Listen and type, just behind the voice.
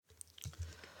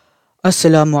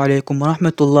Assalamu alaikum wa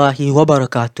rahmatullahi wa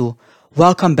barakatuh.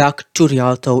 Welcome back to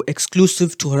Rialto,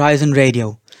 exclusive to Horizon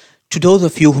Radio. To those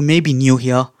of you who may be new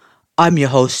here, I'm your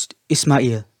host,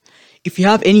 Ismail. If you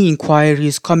have any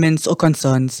inquiries, comments, or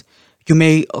concerns, you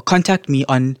may contact me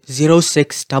on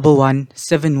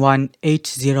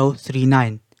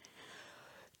 0611718039.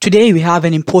 Today we have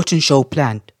an important show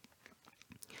planned.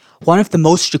 One of the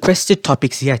most requested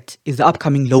topics yet is the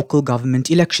upcoming local government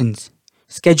elections,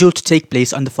 scheduled to take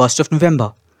place on the 1st of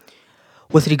November.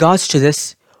 With regards to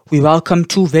this, we welcome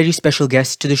two very special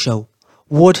guests to the show.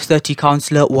 Ward 30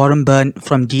 councillor Warrem Burne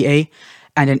from DA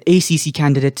and an ACC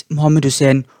candidate Mohammed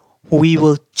Hussein, who we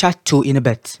will chat to in a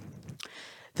bit.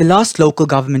 The last local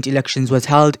government elections was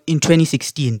held in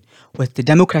 2016, with the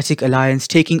Democratic Alliance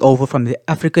taking over from the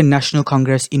African National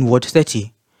Congress in Ward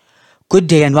 30. Good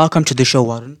day and welcome to the show,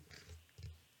 Warren.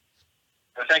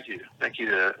 Thank you. Thank you,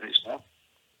 Ismail.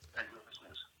 Thank you,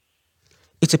 listeners.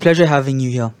 It's a pleasure having you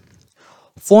here.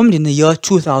 Formed in the year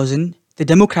 2000, the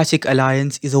Democratic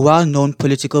Alliance is a well-known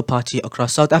political party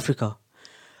across South Africa.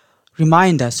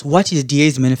 Remind us, what is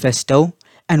DA's manifesto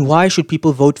and why should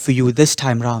people vote for you this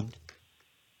time round?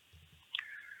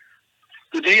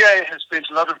 The DA has spent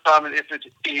a lot of time and effort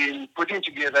in putting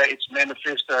together its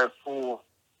manifesto for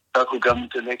local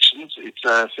government elections. It's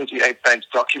a 38-page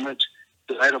document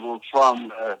available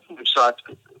from a website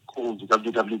called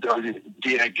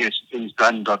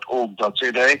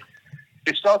www.dagetsthingsdone.org.za.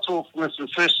 It starts off with the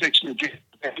first section of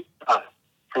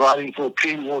providing for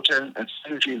clean water and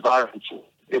sanitary environment for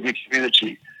every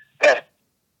community.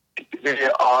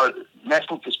 There are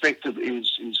national perspective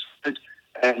is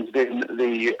and then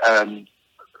the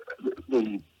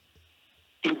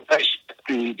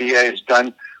DA has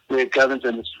done where it governs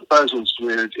and its proposals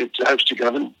where it hopes to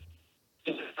govern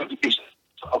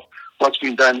of what's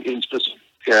been done in specific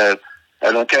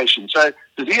locations. So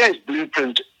the DA's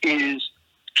blueprint is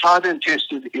tried and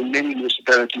tested in many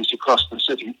municipalities across the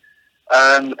city.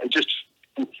 Just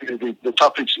the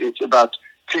topics, it's about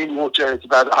clean water, it's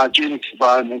about hygienic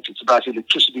environment, it's about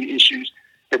electricity issues,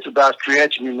 it's about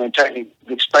creating and maintaining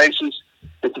public spaces,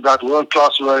 it's about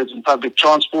world-class roads and public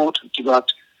transport, it's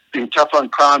about being tougher on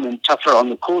crime and tougher on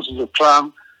the causes of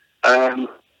crime,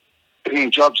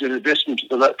 bringing jobs and investment to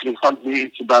the local economy,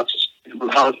 it's about sustainable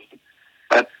housing,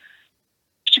 to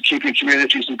keeping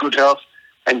communities in good health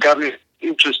and governing the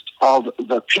interest of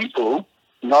the people,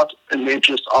 not in the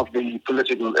interest of the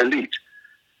political elite.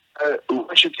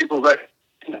 Why should people vote?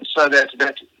 So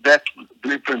that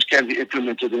blueprint can be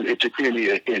implemented and it's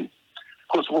clearly in. Of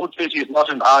course, Ward 30 is not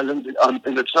an island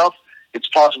in itself. It's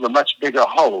part of a much bigger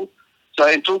whole. So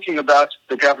in talking about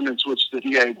the governance which the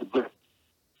DA would bring,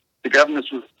 the governance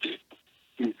would be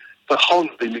the whole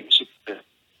of the municipality.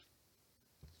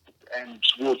 And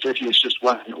Ward 30 is just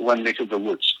one neck of the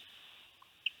woods.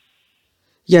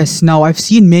 Yes, now I've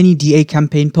seen many DA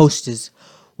campaign posters.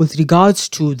 With regards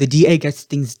to the DA Gets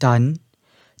Things Done,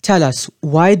 tell us,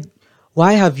 what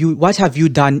have you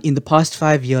done in the past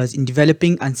 5 years in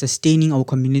developing and sustaining our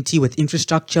community with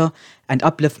infrastructure and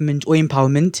upliftment or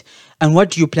empowerment, and what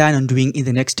do you plan on doing in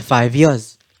the next 5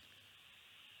 years?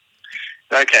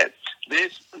 Okay.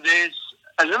 There's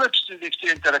a limit to the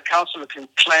extent that a councillor can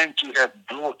claim to have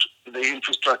brought the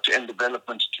infrastructure and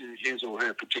development to his or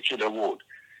her particular ward.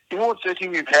 In Ward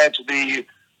 13, we've had the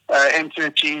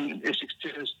M13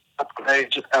 S62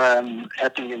 upgrade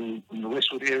happening in the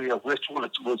westwood area of Westwall.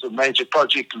 It was a major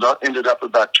project that ended up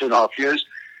about 2.5 years,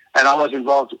 and I was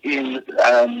involved in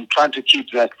trying to keep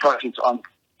that project on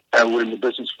when the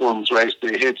business forums raised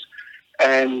their heads.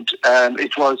 And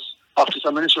it was, after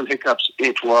some initial hiccups,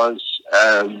 it was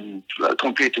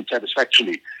completed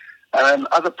satisfactorily.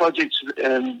 Other projects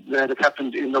that have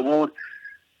happened in the ward,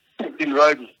 in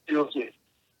road fields,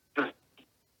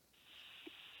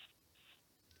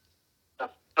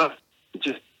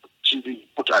 to be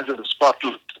put under the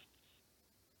spotlight,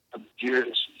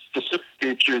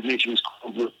 specifically through meetings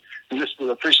called with municipal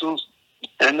officials.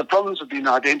 And the problems have been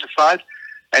identified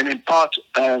and in part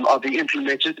are being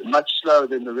implemented much slower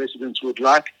than the residents would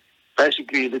like.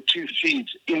 Basically, the 2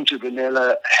 feeds into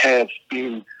Vanilla have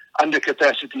been under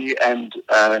capacity and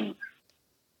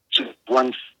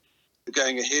one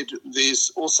going ahead. There's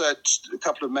also a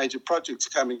couple of major projects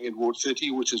coming in Ward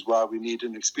 30, which is why we need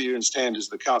an experienced hand as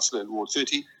the councillor in Ward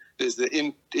 30. There's the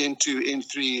N2,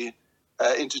 N3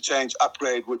 interchange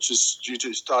upgrade, which is due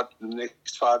to start in the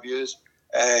next 5 years.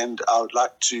 And I would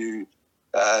like to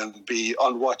be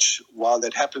on watch while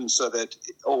that happens so that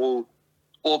all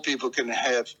people can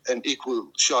have an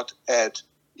equal shot at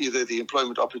either the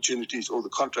employment opportunities or the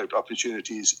contract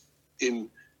opportunities in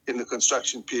the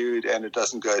construction period, and it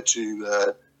doesn't go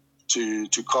to to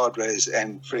cadres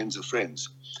and friends of friends.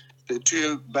 There are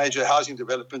two major housing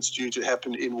developments due to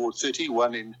happen in Ward 30,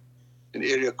 one in an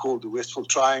area called the Westfield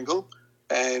Triangle,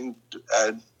 and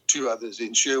two others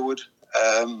in Sherwood,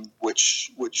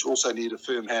 which also need a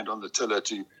firm hand on the tiller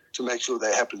to make sure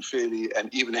they happen fairly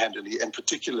and even-handedly, and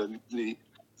particularly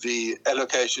the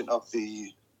allocation of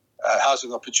the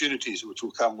housing opportunities which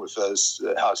will come with those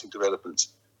housing developments.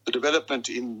 The development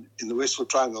in the Westfield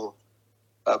Triangle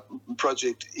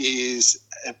project is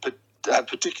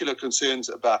particular concerns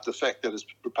about the fact that it's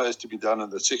proposed to be done on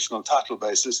the sectional title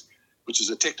basis, which is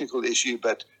a technical issue,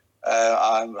 but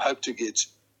I hope to get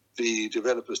the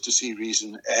developers to see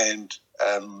reason and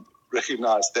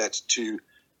recognise that to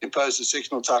impose a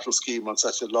sectional title scheme on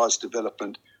such a large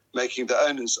development, making the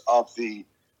owners of the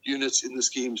units in the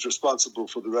schemes responsible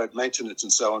for the road maintenance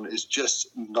and so on, is just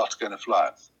not going to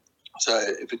fly. So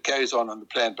if it carries on the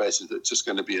planned basis, it's just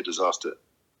going to be a disaster.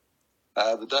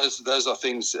 But those are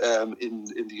things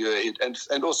in the year ahead.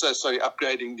 And also,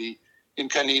 upgrading the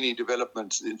Inkanini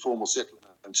development, the informal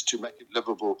settlements, to make it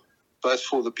livable both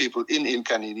for the people in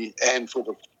Inkanini and for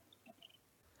the...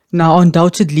 Now,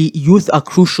 undoubtedly, youth are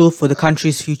crucial for the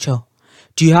country's future.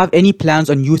 Do you have any plans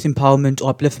on youth empowerment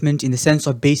or upliftment in the sense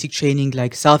of basic training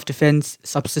like self-defense,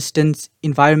 subsistence,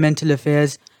 environmental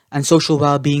affairs, and social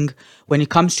well-being when it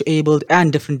comes to abled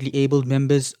and differently abled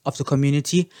members of the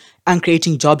community, and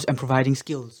creating jobs and providing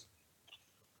skills?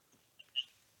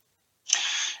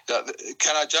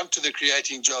 Can I jump to the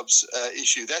creating jobs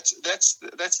issue? That's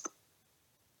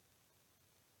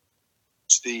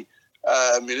the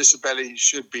municipality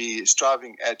should be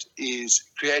striving at, is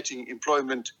creating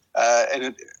employment and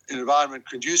an environment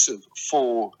conducive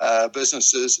for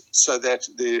businesses so that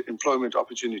the employment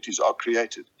opportunities are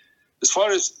created. As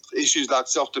far as issues like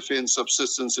self-defense,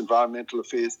 subsistence, environmental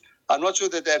affairs, I'm not sure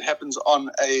that happens on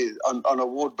a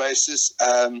ward basis,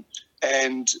 and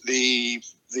the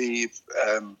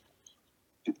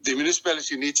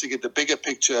municipality needs to get the bigger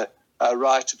picture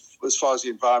right as far as the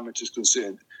environment is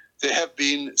concerned. There have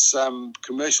been some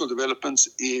commercial developments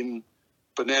in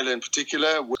Benalla in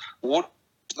particular. Water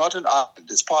is not an island;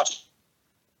 it's part of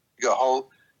a whole,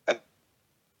 and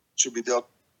should be dealt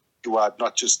wide,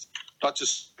 not just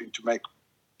to make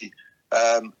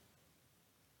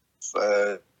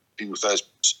with those.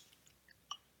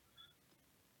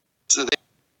 So they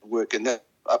work and that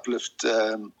uplift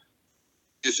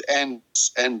youth and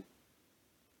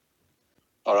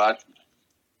all right.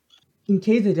 In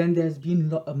KZN, there's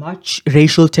been much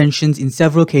racial tensions in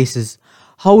several cases.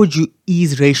 How would you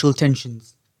ease racial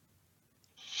tensions?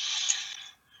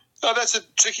 No, that's a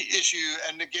tricky issue.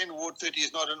 And again, Ward 30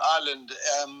 is not an island.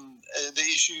 The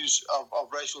issues of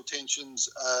racial tensions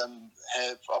are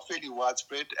fairly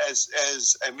widespread. As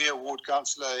a mere ward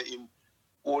councillor in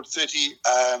Ward 30,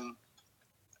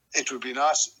 it would be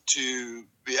nice to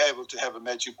be able to have a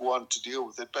magic wand to deal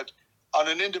with it. But on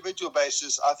an individual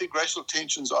basis, I think racial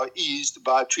tensions are eased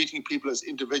by treating people as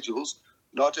individuals,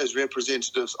 not as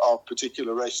representatives of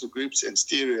particular racial groups and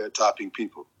stereotyping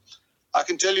people. I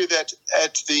can tell you that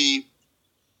at the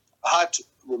height,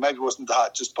 well, maybe it wasn't the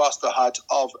height, just past the height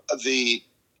of the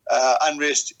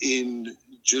unrest in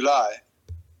July,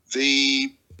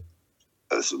 it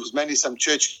was mainly some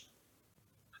church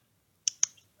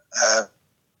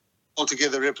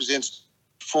altogether represents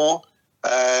four,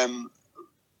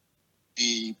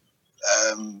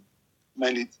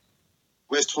 mainly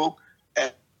Westfield,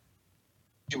 and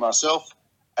myself,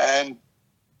 and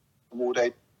Ward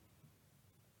 8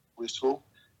 Westfield,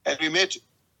 and we met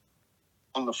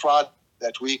on the Friday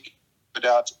that week, put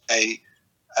out a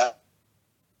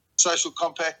social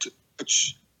compact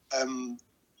which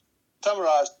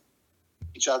summarised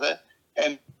each other,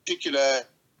 and in particular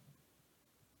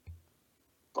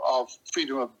of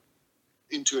freedom of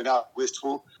into and out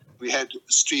Westfield. We had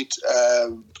street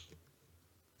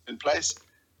in place,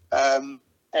 and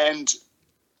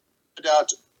put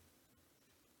out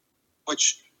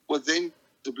which was then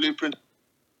the blueprint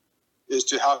as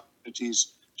to how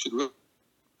communities should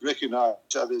recognise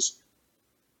each other's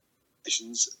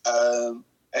nations, and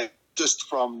just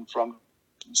from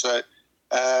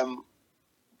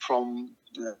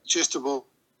Chesterville,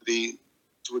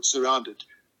 which surrounded,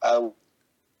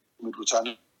 which I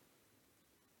know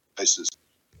places.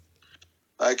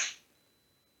 Okay.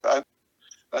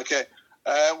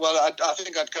 Well, I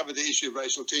think I'd cover the issue of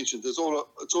racial tensions. It's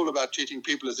all about treating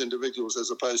people as individuals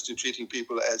as opposed to treating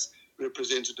people as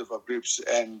representative of groups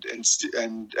and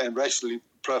racially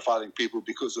profiling people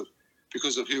because of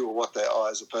who or what they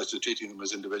are, as opposed to treating them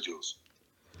as individuals.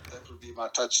 That would be my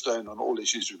touchstone on all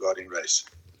issues regarding race.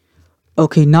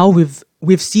 Okay, now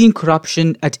we've seen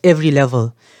corruption at every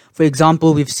level. For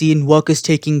example, we've seen workers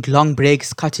taking long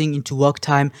breaks, cutting into work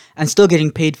time, and still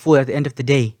getting paid for at the end of the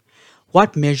day.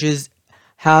 What measures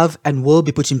have and will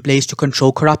be put in place to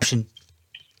control corruption?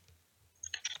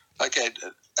 Okay,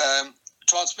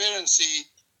 transparency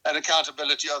and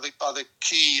accountability are the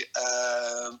key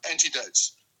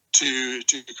antidotes to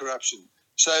corruption.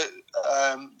 So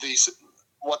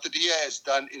what the DA has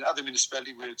done in other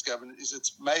municipalities where it's governed is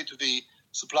it's made the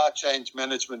supply chain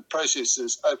management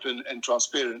processes open and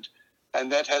transparent,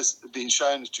 and that has been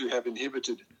shown to have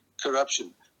inhibited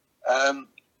corruption.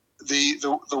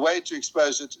 The way to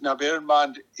expose it, now bear in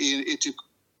mind,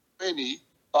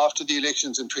 after the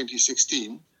elections in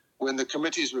 2016, when the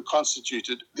committees were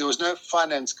constituted, there was no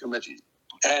finance committee.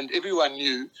 And everyone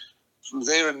knew from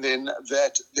there and then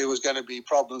that there was going to be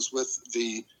problems with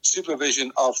the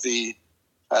supervision of the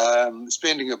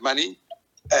spending of money.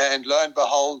 And lo and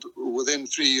behold, within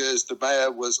 3 years, the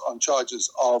mayor was on charges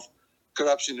of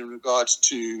corruption in regards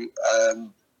to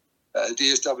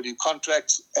DSW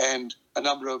contracts, and a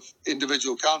number of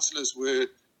individual councillors were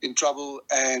in trouble.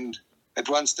 And at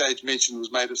one stage, mention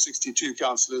was made of 62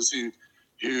 councillors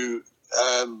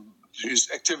whose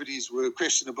activities were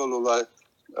questionable, although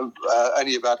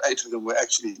only about 8 of them were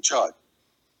actually in charge.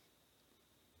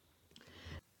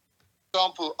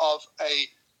 Example of a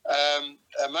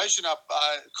motion up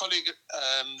by colleague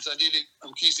Zanili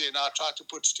Mkhize and I tried to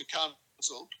put to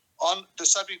council on the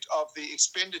subject of the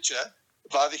expenditure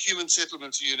by the Human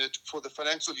Settlements Unit for the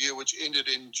financial year which ended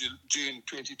in June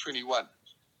 2021.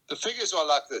 The figures are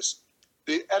like this.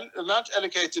 The amount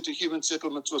allocated to human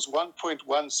settlements was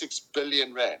 1.16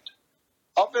 billion rand.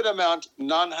 Of that amount,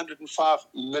 905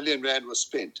 million rand was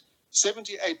spent.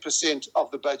 78% of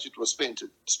the budget was spent.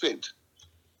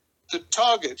 The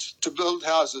target to build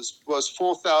houses was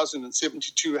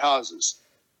 4,072 houses,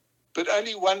 but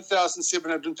only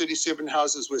 1,737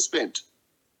 houses were spent.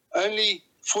 Only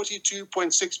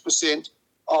 42.6%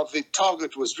 of the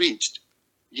target was reached,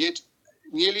 yet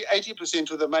nearly 80%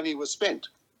 of the money was spent.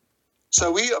 So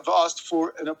we have asked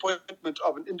for an appointment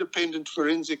of an independent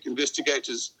forensic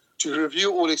investigators to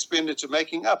review all expenditure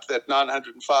making up that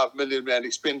 905 million rand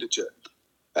expenditure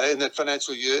in that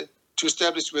financial year, to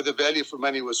establish where the value for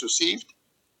money was received,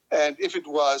 and if it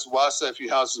was, why so few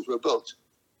houses were built.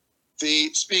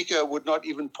 The Speaker would not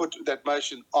even put that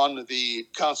motion on the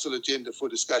council agenda for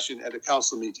discussion at a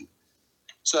council meeting.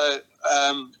 So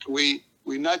we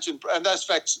nudge, and those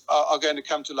facts are going to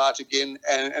come to light again,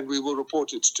 and we will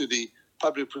report it to the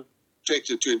public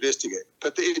protector to investigate.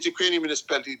 But the eThekwini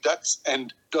municipality ducks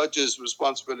and dodges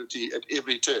responsibility at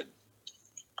every turn.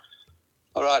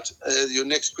 All right, your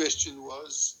next question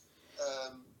was...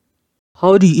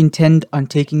 How do you intend on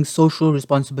taking social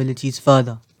responsibilities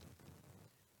further?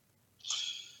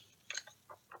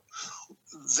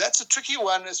 That's a tricky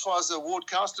one as far as the ward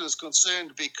councillor is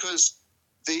concerned, because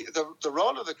the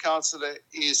role of the councillor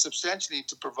is substantially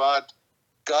to provide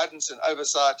guidance and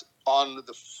oversight on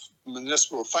the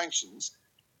municipal functions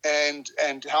and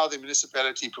how the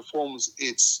municipality performs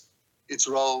its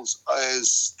roles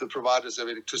as the providers of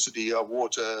electricity, of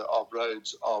water, of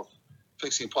roads, of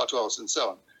fixing potholes and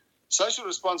so on. Social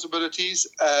responsibilities,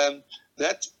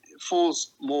 that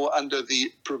falls more under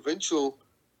the provincial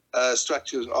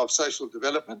structures of social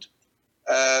development.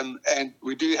 And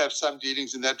we do have some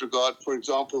dealings in that regard. For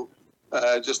example,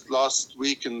 just last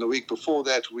week and the week before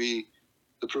that, the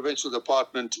provincial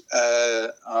department,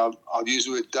 I'll use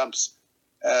the word dumps,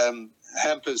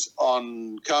 hampers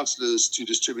on councillors to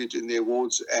distribute in their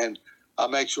wards, and I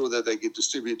make sure that they get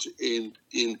distributed in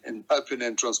an open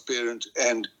and transparent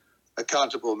and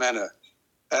accountable manner.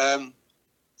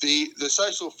 The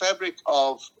social fabric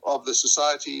of the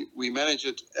society, we manage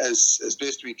it as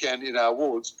best we can in our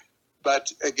wards.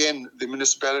 But again, the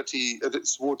municipality,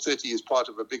 Ward 30 is part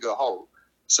of a bigger whole.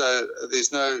 So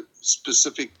there's no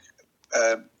specific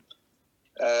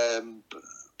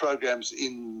programs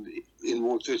in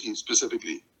Ward 30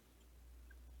 specifically.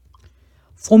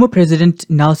 Former President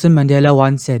Nelson Mandela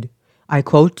once said, I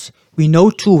quote, "We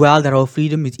know too well that our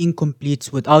freedom is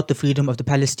incomplete without the freedom of the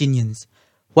Palestinians."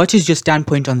 What is your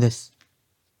standpoint on this?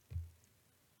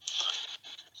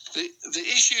 The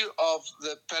issue of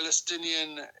the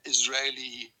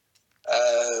Palestinian-Israeli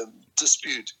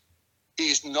dispute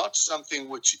is not something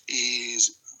which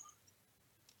is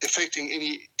affecting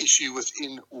any issue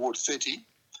within Ward 30,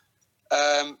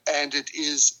 and it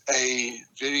is a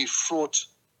very fraught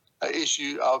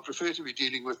issue. I would prefer to be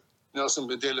dealing with Nelson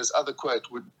Mandela's other quote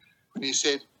when he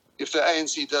said, "If the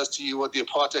ANC does to you what the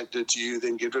apartheid did to you,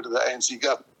 then get rid of the ANC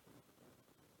government."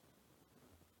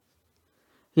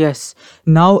 Yes.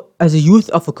 Now, as a youth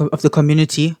of the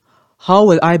community, how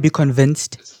will I be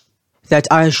convinced that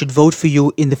I should vote for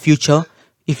you in the future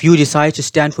if you decide to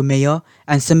stand for mayor,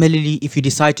 and similarly if you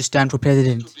decide to stand for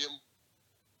president?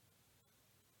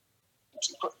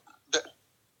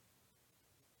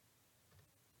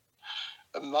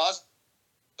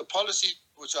 The policy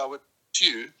which I would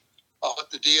pursue are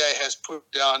what the DA has put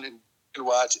down in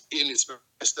white in its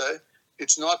manifesto.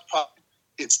 It's not part,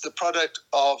 it's the product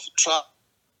of tried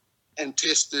and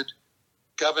tested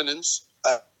governance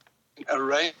in a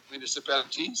range of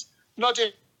municipalities. Not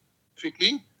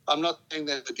perfectly. I'm not saying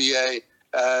that the DA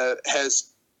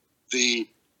has the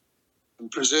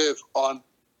preserve on,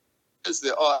 as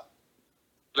there are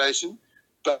regulation,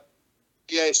 but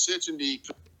the DA certainly,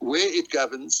 where it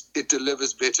governs, it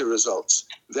delivers better results.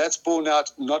 That's borne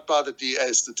out not by the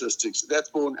DA statistics. That's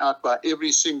borne out by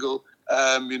every single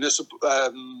municipal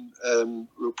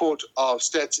report of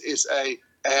Stats SA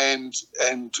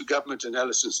and government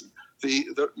analysis.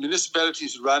 The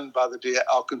municipalities run by the DA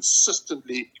are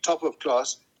consistently top of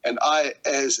class, and I,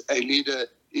 as a leader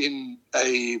in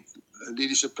a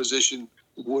leadership position,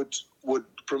 would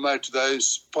promote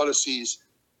those policies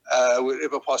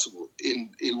wherever possible, in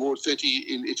Ward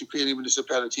 30, in eThekwini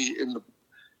municipality,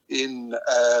 in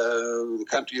the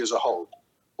country as a whole,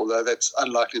 although that's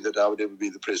unlikely that I would ever be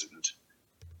the president.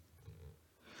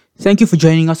 Thank you for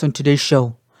joining us on today's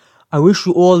show. I wish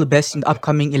you all the best in the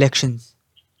upcoming elections.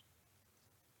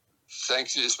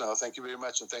 Thanks, Ismail. Thank you very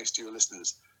much, and thanks to your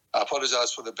listeners. I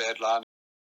apologize for the bad line.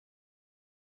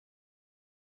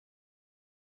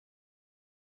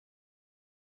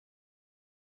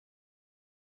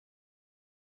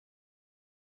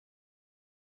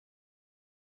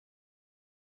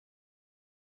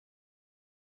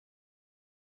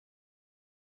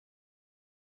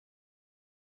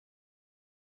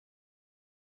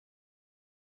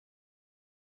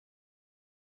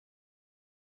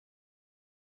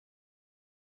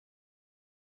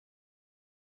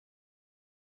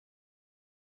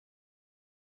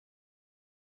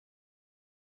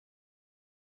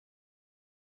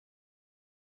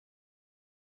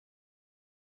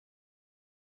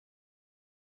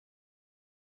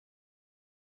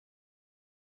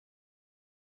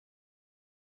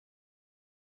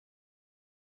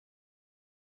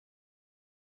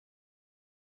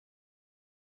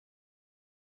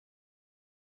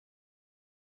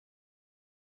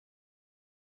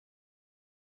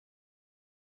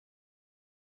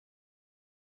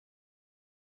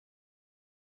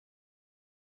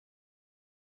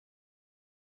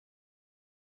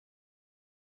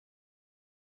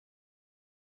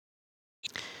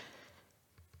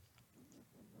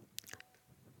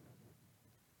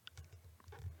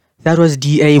 That was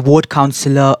DA Ward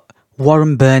Councillor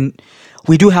Warrem Burne.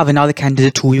 We do have another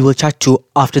candidate who we will chat to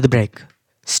after the break.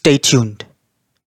 Stay tuned.